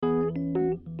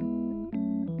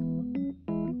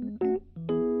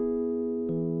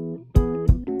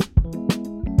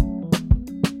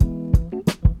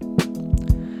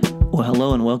Well,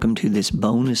 hello and welcome to this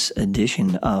bonus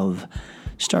edition of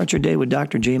Start Your Day with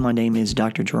Dr. J. My name is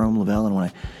Dr. Jerome Lavelle, and I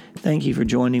want to thank you for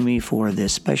joining me for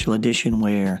this special edition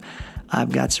where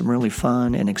I've got some really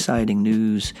fun and exciting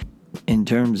news in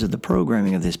terms of the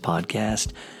programming of this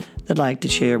podcast that I'd like to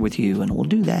share with you, and we'll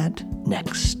do that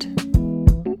next.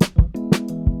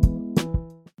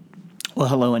 Well,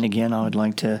 hello, and again, I would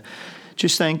like to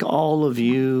just thank all of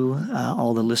you,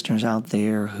 all the listeners out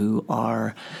there who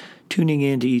are tuning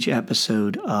in to each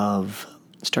episode of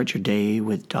Start Your Day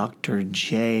with Dr.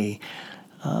 J.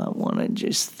 I want to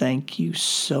just thank you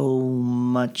so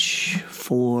much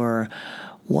for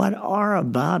what are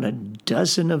about a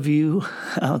dozen of you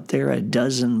out there, a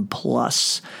dozen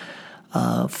plus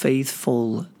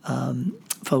faithful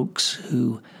folks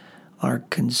who are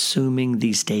consuming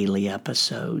these daily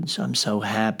episodes. I'm so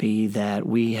happy that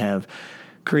we have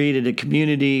created a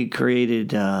community,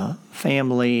 created a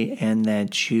family, and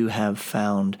that you have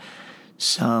found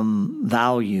some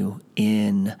value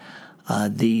in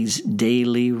these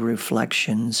daily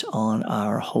reflections on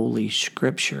our Holy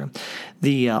Scripture.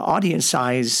 The audience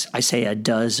size, I say a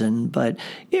dozen, but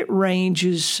it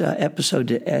ranges episode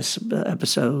to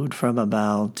episode from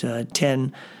about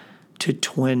 10 to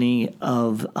 20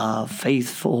 of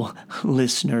faithful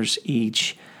listeners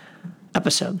each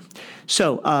episode.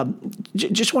 So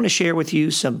just want to share with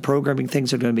you some programming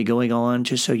things that are going to be going on,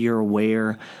 just so you're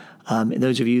aware.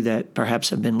 Those of you that perhaps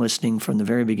have been listening from the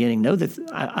very beginning know that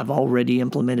I've already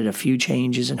implemented a few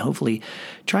changes and hopefully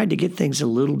tried to get things a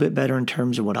little bit better in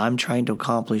terms of what I'm trying to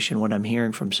accomplish and what I'm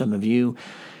hearing from some of you.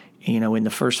 You know, in the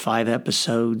first 5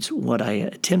 episodes, what I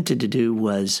attempted to do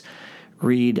was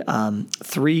read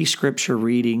 3 scripture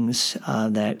readings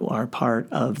that are part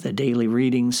of the daily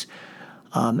readings,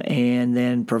 and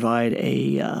then provide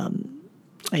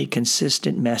a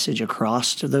consistent message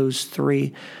across to those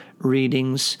 3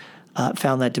 readings.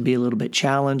 Found that to be a little bit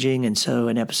challenging, and so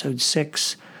in episode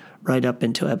 6, right up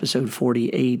until episode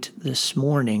 48 this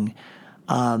morning,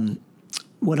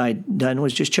 what I'd done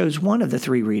was just chose one of the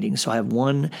 3 readings. So I have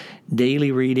one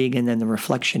daily reading, and then the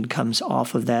reflection comes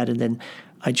off of that, and then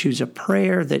I choose a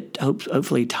prayer that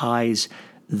hopefully ties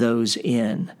those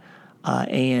in.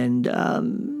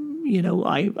 You know,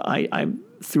 I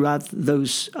throughout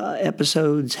those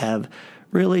episodes have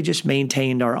really just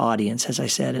maintained our audience. As I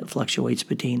said, it fluctuates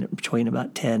between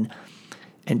about 10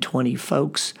 and 20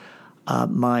 folks.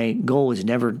 My goal is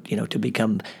never, to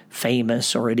become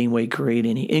famous or in any way create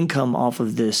any income off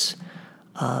of this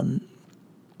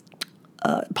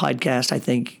podcast. I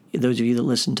think those of you that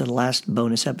listened to the last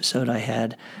bonus episode I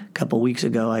had a couple weeks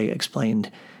ago, I explained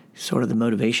sort of the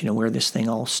motivation and where this thing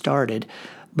all started.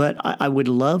 But I would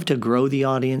love to grow the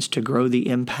audience, to grow the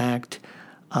impact.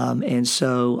 And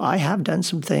so I have done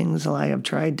some things. I've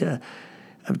tried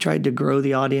to grow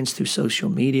the audience through social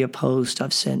media posts.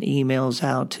 I've sent emails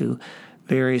out to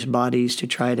various bodies to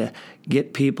try to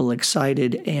get people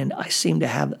excited. And I seem to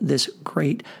have this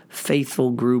great,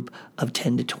 faithful group of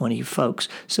 10 to 20 folks.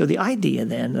 So the idea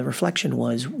then, the reflection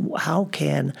was, how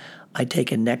can I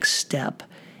take a next step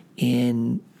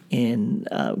in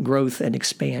growth and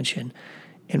expansion?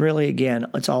 And really, again,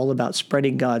 it's all about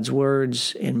spreading God's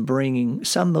words and bringing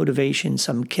some motivation,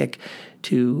 some kick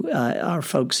to our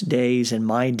folks' days and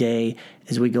my day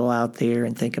as we go out there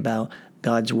and think about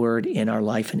God's word in our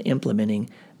life and implementing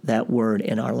that word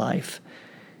in our life.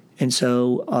 And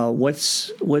so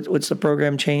what's the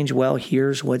program change? Well,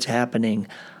 here's what's happening.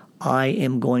 I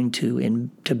am going to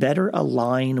better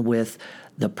align with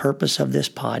the purpose of this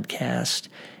podcast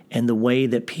and the way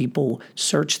that people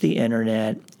search the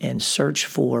internet and search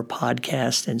for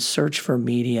podcasts and search for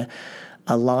media,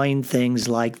 align things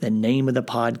like the name of the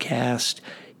podcast,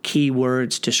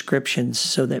 keywords, descriptions,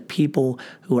 so that people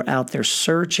who are out there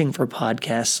searching for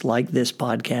podcasts like this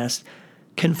podcast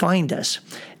can find us.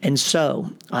 And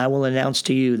so I will announce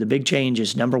to you the big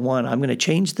changes. Number 1, I'm going to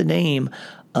change the name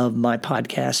of my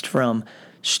podcast from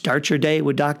Start Your Day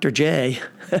with Dr. J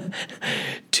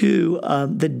to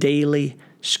the Daily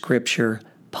Scripture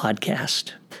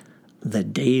Podcast. The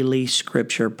Daily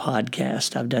Scripture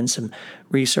Podcast. I've done some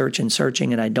research and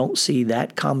searching, and I don't see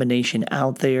that combination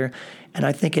out there, and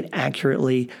I think it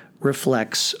accurately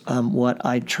reflects what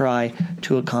I try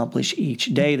to accomplish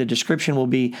each day. The description will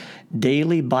be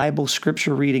daily Bible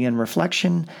scripture reading and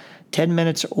reflection, 10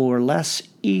 minutes or less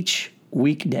each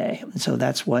weekday. So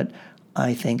that's what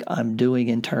I think I'm doing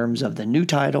in terms of the new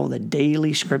title, the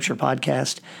Daily Scripture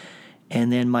Podcast, and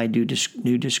then my new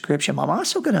description. I'm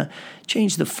also going to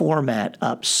change the format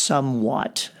up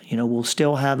somewhat. We'll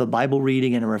still have a Bible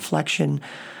reading and a reflection,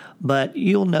 But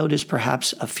you'll notice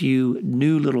perhaps a few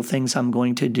new little things I'm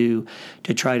going to do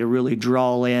to try to really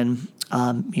draw in.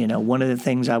 One of the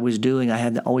things I was doing,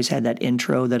 I always had that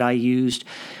intro that I used.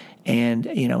 And,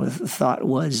 the thought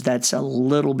was that's a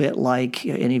little bit like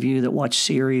any of you that watch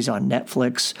series on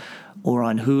Netflix or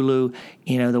on Hulu,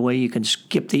 the way you can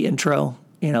skip the intro.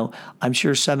 I'm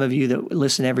sure some of you that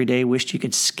listen every day wished you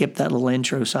could skip that little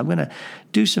intro. So I'm going to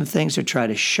do some things to try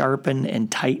to sharpen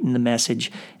and tighten the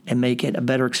message and make it a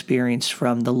better experience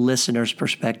from the listener's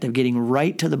perspective, getting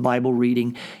right to the Bible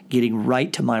reading, getting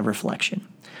right to my reflection.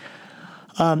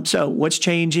 So what's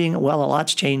changing? Well, a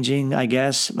lot's changing, I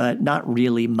guess, but not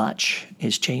really much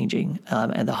is changing.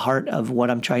 And the heart of what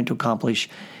I'm trying to accomplish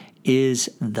is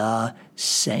the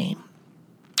same.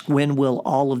 When will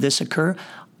all of this occur?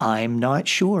 I'm not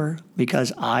sure,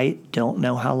 because I don't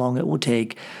know how long it will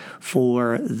take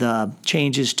for the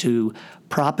changes to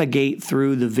propagate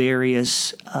through the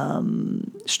various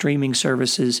streaming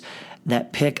services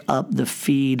that pick up the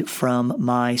feed from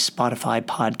my Spotify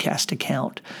podcast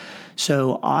account.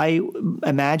 So I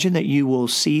imagine that you will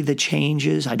see the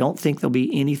changes. I don't think there'll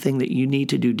be anything that you need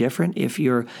to do different if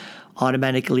you're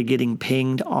automatically getting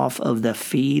pinged off of the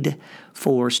feed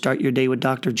for Start Your Day with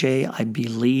Dr. J. I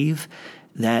believe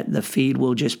that the feed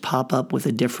will just pop up with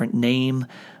a different name.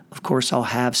 Of course, I'll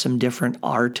have some different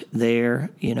art there.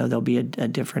 There'll be a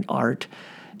different art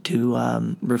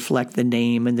to reflect the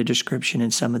name and the description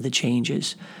and some of the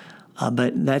changes.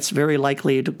 But that's very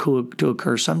likely to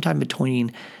occur sometime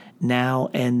between now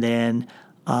and then,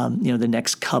 the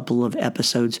next couple of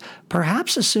episodes,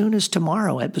 perhaps as soon as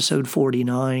tomorrow, episode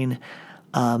 49,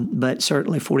 but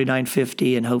certainly 49,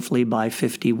 50, and hopefully by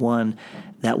 51,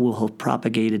 that will have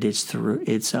propagated its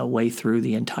way through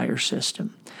the entire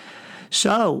system.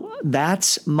 So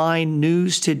that's my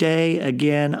news today.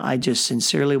 Again, I just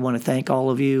sincerely want to thank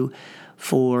all of you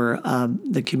for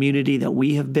the community that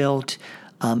we have built.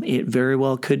 It very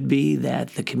well could be that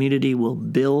the community will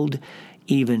build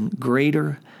even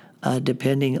greater,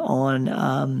 depending on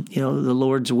the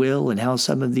Lord's will and how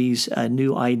some of these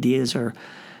new ideas are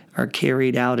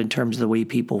carried out in terms of the way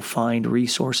people find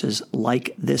resources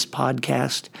like this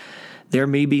podcast. There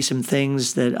may be some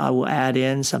things that I will add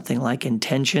in, something like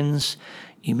intentions.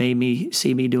 You may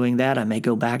see me doing that. I may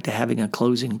go back to having a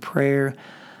closing prayer.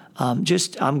 I'm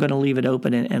going to leave it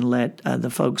open and let the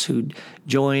folks who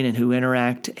join and who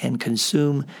interact and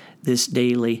consume this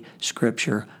daily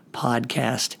scripture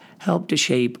podcast help to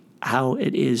shape how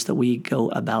it is that we go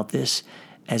about this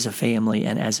as a family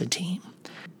and as a team.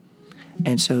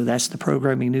 And so that's the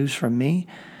programming news from me.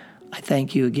 I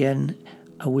thank you again.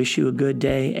 I wish you a good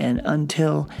day. And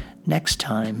until next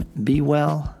time, be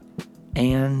well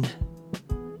and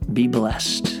be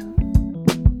blessed.